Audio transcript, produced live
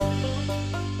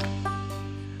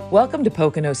Welcome to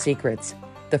Pocono Secrets.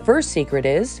 The first secret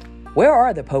is, where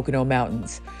are the Pocono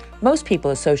Mountains? Most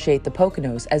people associate the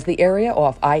Poconos as the area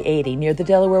off I-80 near the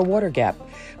Delaware Water Gap,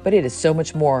 but it is so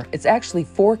much more. It's actually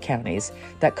 4 counties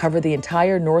that cover the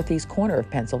entire northeast corner of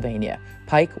Pennsylvania: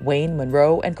 Pike, Wayne,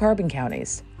 Monroe, and Carbon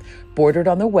counties. Bordered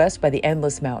on the west by the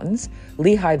Endless Mountains,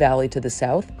 Lehigh Valley to the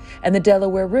south, and the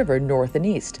Delaware River north and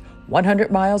east,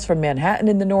 100 miles from Manhattan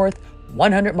in the north,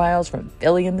 100 miles from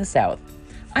Philly in the south.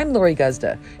 I'm Lori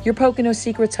Guzda, your Pocono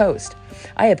Secrets host.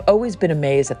 I have always been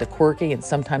amazed at the quirky and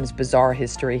sometimes bizarre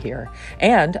history here,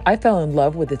 and I fell in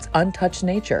love with its untouched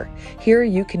nature. Here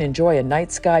you can enjoy a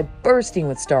night sky bursting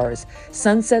with stars,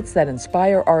 sunsets that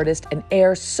inspire artists, and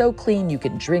air so clean you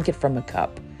can drink it from a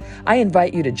cup. I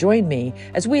invite you to join me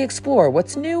as we explore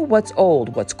what's new, what's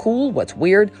old, what's cool, what's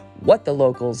weird, what the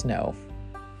locals know.